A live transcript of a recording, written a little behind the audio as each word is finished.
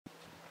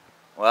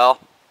Well,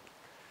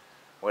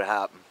 what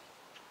happened?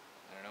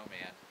 I don't know,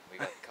 man. We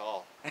got the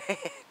call.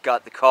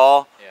 Got the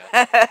call.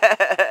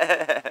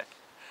 Yeah.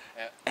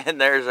 And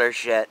there's our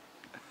shit.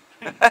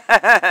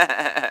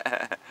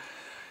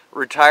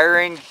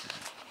 Retiring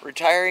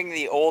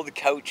the old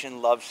couch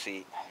and love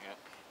seat. Yep.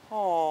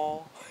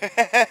 Oh.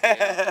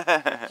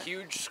 Yeah.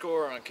 Huge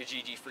score on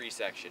Kijiji free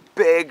section.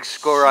 Big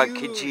score on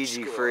Huge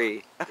Kijiji score.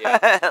 free.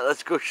 Yeah.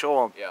 Let's go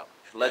show them. Yeah.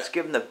 Let's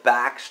give them the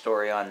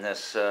backstory on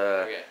this.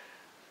 Okay.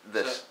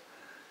 This. So,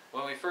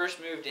 when we first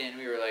moved in,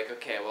 we were like,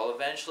 okay, well,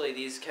 eventually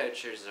these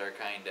couches are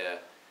kind of,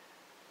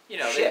 you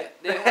know, Shit.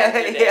 they've had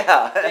their day.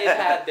 Yeah. They've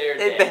had their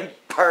They've day. been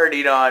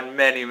partied on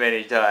many,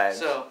 many times.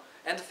 So,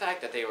 and the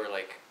fact that they were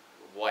like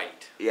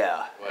white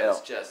yeah.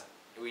 was just,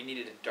 we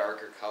needed a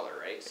darker color,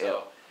 right?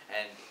 So,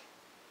 and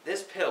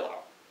this pillow.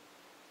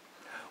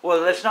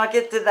 Well, let's not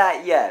get to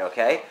that yet,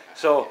 okay? Okay.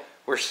 So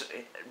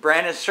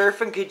Brandon's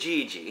surfing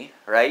Kijiji,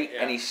 right?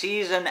 Yeah. And he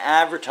sees an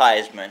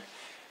advertisement,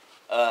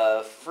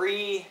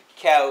 free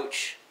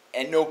couch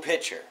and no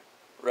picture,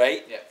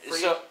 right? Yeah, free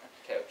So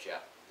couch, yeah.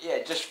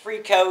 yeah, just free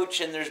couch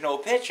and there's no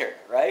picture,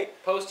 right?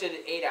 Posted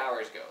 8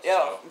 hours ago. Yeah,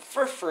 So.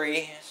 for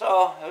free.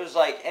 So it was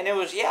like, and it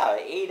was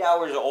 8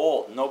 hours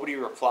old. Nobody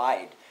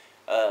replied.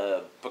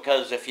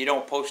 Because if you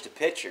don't post a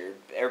picture,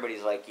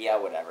 everybody's like, yeah,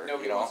 whatever.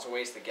 Nobody you know? wants to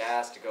waste the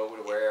gas to go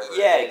to wherever.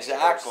 Yeah, it is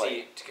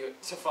exactly.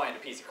 To find a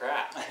piece of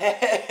crap.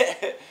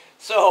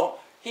 So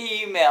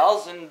he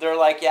emails and they're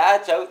like, yeah,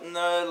 it's out in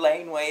the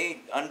laneway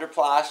under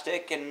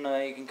plastic and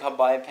you can come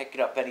by and pick it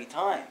up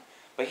anytime.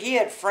 But he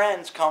had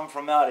friends come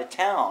from out of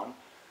town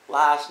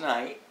last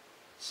night.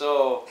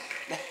 So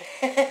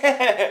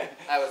That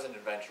was an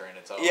adventure in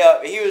its own.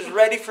 yeah, he was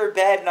ready for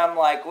bed and I'm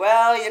like,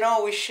 well, you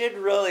know, we should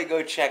really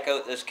go check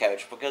out this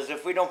couch because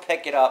if we don't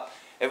pick it up,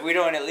 if we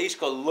don't at least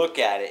go look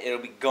at it, it'll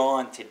be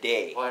gone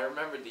today. Well, I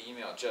remembered the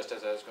email just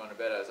as I was going to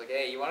bed. I was like,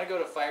 hey, you want to go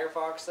to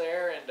Firefox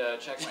there and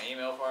check my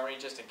email for me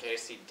just in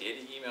case he did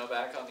email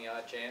back on the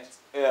odd chance?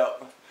 Yeah.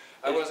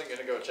 I wasn't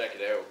going to go check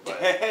it out,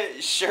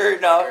 but... Sure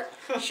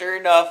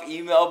enough,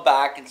 emailed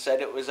back and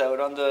said it was out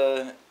on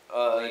the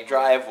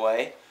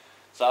driveway.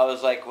 So I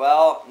was like,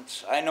 well,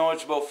 I know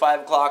it's about 5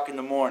 o'clock in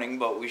the morning,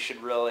 but we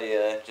should really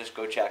just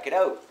go check it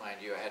out. Mind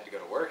you, I had to go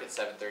to work at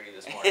 7:30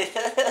 this morning.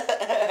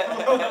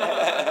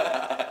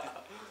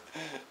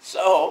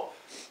 So,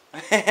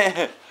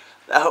 that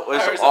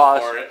was I was up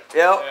awesome. for it.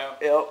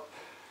 Yep.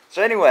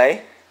 So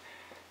anyway,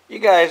 you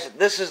guys,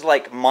 this is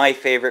like my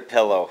favorite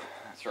pillow.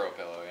 Throw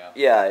pillow, yeah.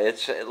 Yeah,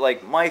 it's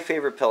like my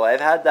favorite pillow. I've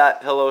had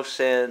that pillow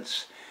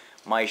since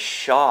my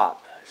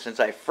shop, since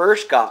I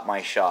first got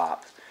my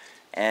shop.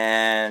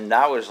 And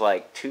that was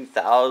like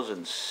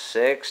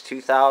 2006,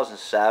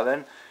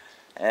 2007.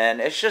 And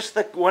it's just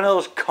like one of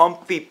those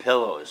comfy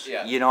pillows.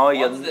 Yeah. You know,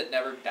 ones that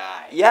never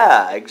die.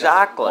 Yeah, It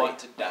exactly. doesn't want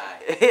to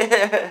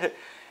die.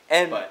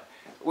 And But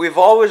we've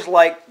always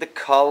liked the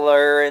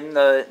color and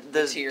the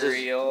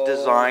material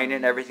design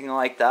and everything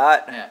like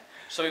that. yeah.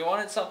 So we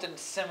wanted something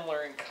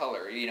similar in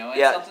color, you know, and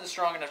Yeah. something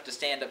strong enough to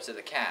stand up to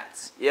the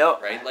cats.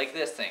 Yep. Right? Like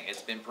this thing.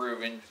 It's been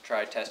proven,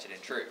 tried, tested,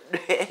 and true.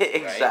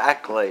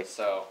 Exactly. Right?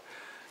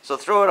 So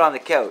throw it on the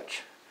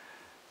couch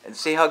and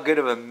see how good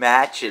of a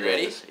match it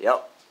Ready? is.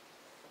 Yep.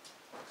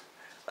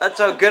 That's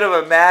how good of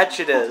a match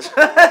it is.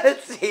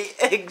 It's the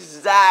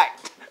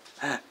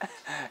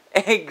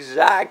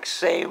exact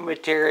same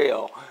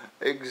material,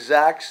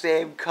 exact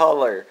same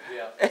color.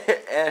 Yeah.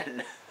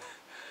 And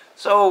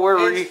so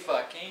we're It's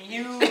fucking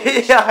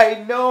huge. yeah, I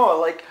know.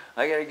 Like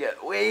I gotta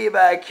get way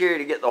back here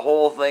to get the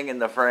whole thing in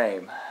the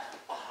frame.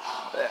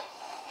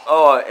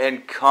 Oh,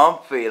 and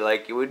comfy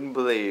like you wouldn't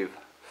believe.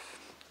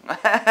 Minus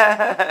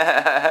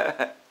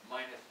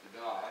the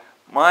dog.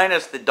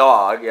 Minus the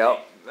dog,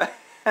 yep.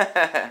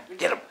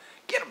 Get him,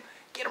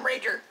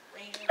 Ranger.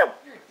 Get him,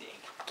 You're a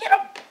dink.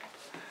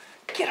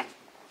 get him.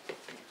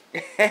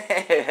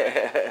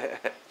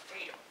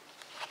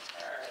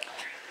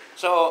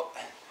 So,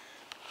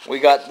 we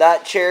got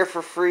that chair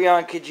for free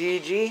on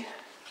Kijiji.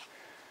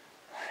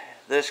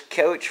 This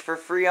couch for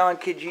free on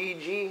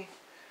Kijiji.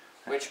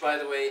 Which, by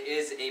the way,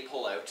 is a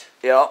pullout.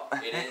 Yep.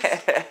 It is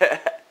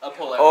a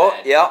pullout Oh,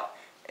 bed. yep.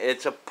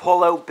 It's a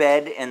pull-out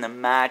bed and the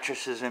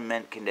mattress is in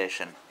mint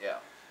condition. Yeah.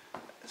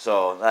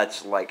 So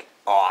that's like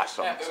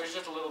awesome. Yeah, it was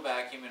just a little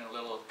vacuum and a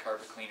little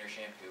carpet cleaner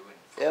shampoo, and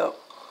Yep.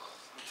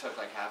 it took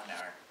like half an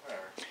hour.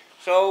 Whatever.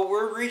 So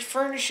we're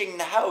refurnishing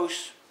the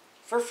house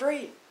for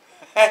free.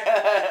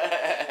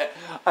 I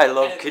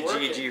love And it's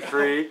Kijiji working.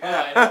 free.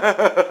 Yeah, I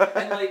know.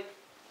 And like,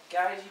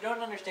 guys, you don't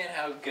understand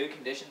how good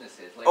condition this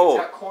is. Like, Oh.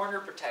 it's got corner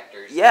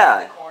protectors.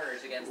 Yeah. In the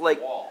corners against Like-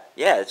 the wall.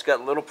 Yeah, it's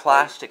got little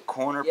plastic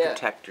corner Yeah.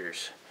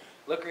 protectors.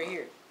 Look right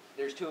here.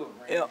 There's two of them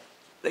right Yep.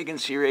 They can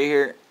see right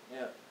here.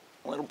 here.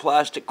 Little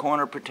plastic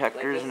corner Like,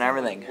 protectors this and thing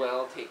everything. was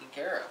well taken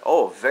care of.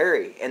 Oh,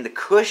 very. And the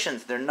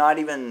cushions, they're not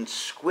even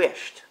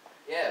squished.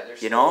 Yeah, they're You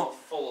still know?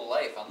 full of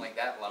life, unlike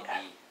that lumpy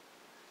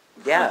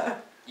Yeah.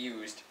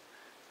 used.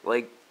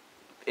 Like,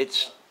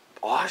 it's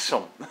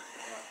awesome. You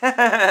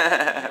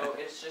know,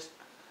 it's just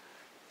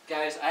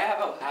Guys, I have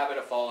a habit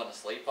of falling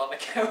asleep on the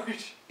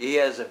couch. He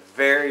has a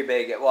very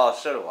big, well,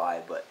 so do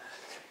I, but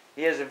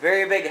he has a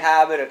very big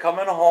habit of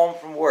coming home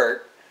from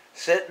work,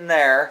 sitting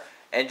there,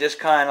 and just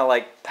kind of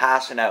like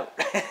passing out.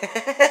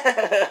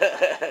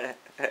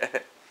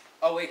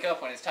 I'll wake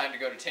up when it's time to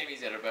go to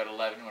Timmy's at about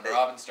 11 when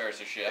Robin starts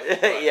her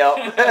shift. Yep.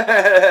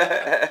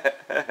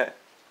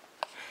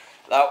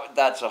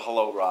 That's a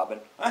hello, Robin.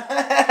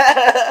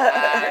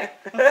 Hi.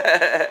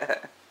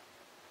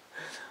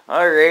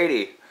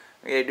 Alrighty.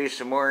 We're going to do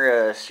some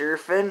more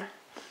surfing.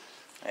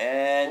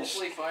 And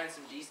hopefully find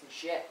some decent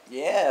shit.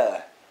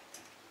 yeah.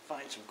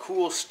 Find some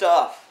cool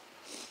stuff.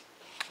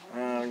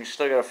 You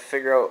still got to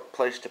figure out a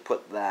place to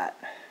put that.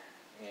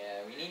 Yeah,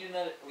 we need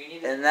another.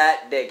 And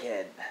that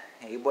dickhead.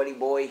 Hey, buddy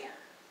boy.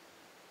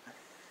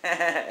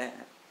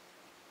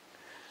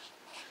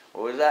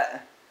 What was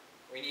that?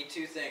 We need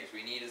two things.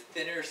 We need a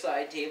thinner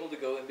side table to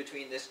go in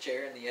between this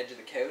chair and the edge of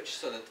the couch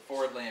so that the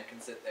forward lamp can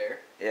sit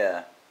there.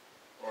 Yeah.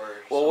 Or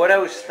well, what I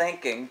was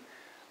thinking,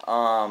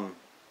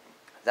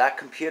 that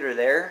computer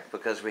there,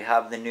 because we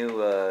have the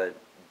new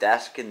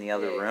desk in the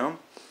other room,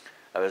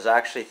 I was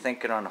actually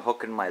thinking on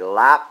hooking my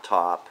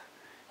laptop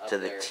to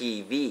the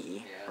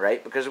TV,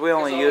 right? Because we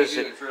only use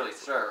it. It's really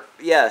surf.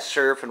 Yeah,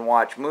 surf and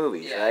watch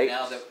movies, right?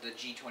 Now the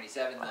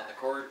G27 on the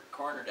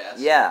corner desk.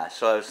 Yeah,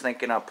 so I was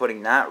thinking of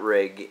putting that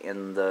rig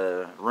in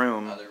the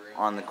room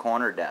on the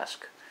corner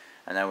desk,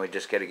 and then we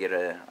just got to get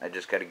I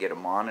just got to get a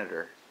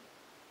monitor.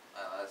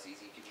 Oh, that's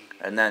easy. Kijiji.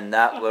 And then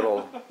that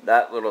little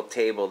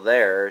table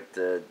there,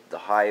 the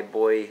high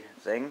boy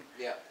thing.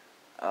 Yeah.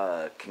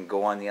 Can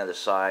go on the other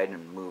side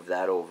and move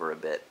that over a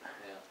bit.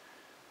 Yeah.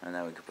 And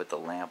then we could put the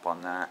lamp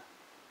on that.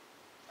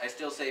 I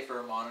still say for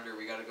a monitor,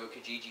 we gotta go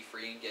Kijiji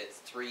free and get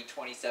 3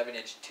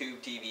 27-inch tube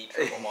TV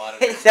triple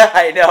monitors.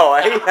 I know.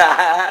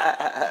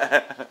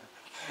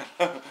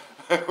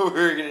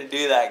 We're gonna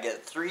do that.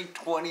 Get 3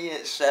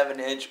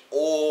 27-inch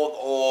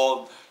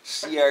old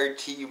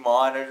CRT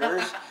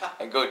monitors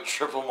and go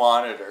triple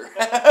monitor.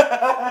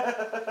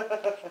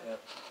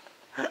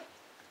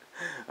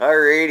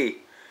 Alrighty.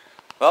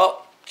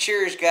 Well,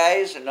 cheers,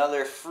 guys.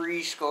 Another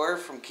free score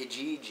from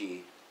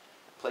Kijiji.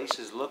 Place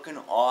is looking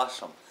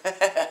awesome.